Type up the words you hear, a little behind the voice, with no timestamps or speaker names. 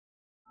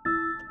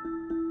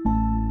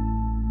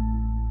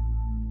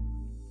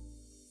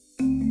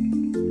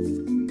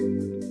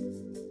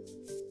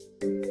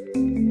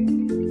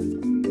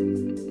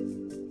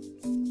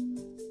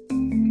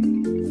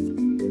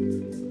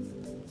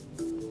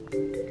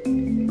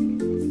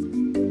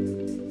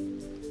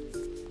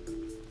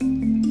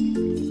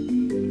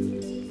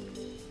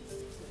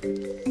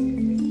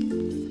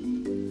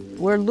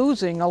we're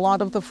losing a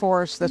lot of the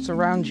forest that's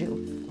around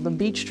you. The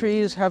beech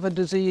trees have a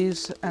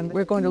disease, and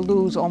we're going to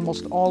lose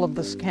almost all of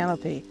this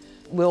canopy.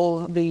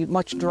 We'll be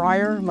much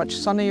drier, much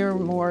sunnier,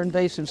 more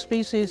invasive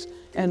species,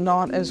 and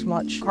not as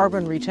much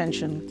carbon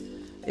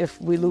retention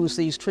if we lose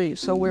these trees.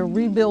 So we're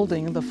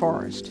rebuilding the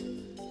forest.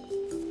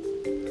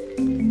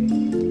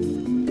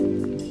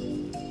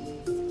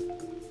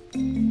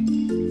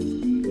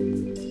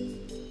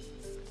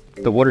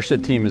 The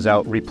watershed team is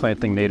out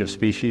replanting native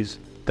species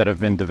that have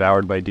been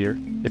devoured by deer.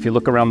 If you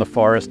look around the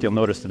forest, you'll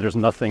notice that there's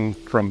nothing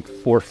from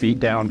 4 feet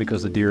down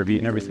because the deer have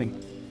eaten everything.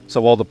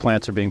 So all the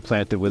plants are being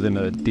planted within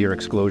a deer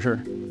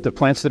exclosure. The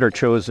plants that are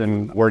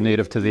chosen were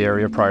native to the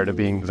area prior to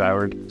being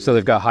devoured. So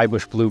they've got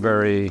highbush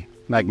blueberry,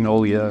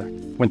 magnolia,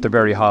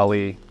 winterberry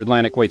holly,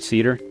 Atlantic white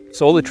cedar.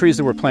 So all the trees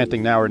that we're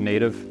planting now are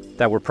native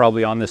that were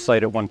probably on this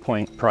site at one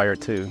point prior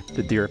to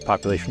the deer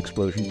population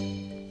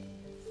explosion.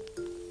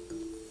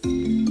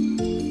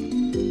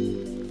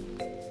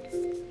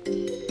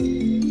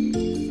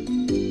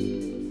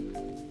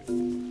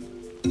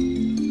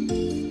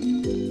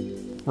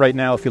 Right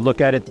now, if you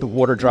look at it, the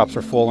water drops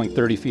are falling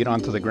 30 feet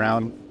onto the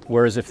ground,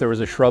 whereas if there was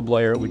a shrub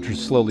layer, it would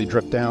just slowly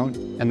drip down,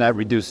 and that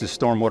reduces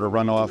stormwater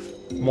runoff.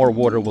 More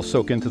water will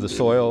soak into the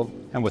soil,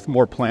 and with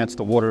more plants,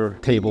 the water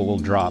table will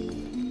drop.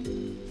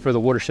 For the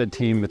watershed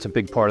team, it's a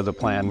big part of the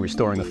plan,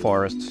 restoring the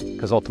forests,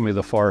 because ultimately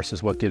the forest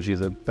is what gives you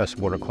the best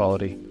water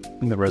quality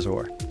in the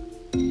reservoir.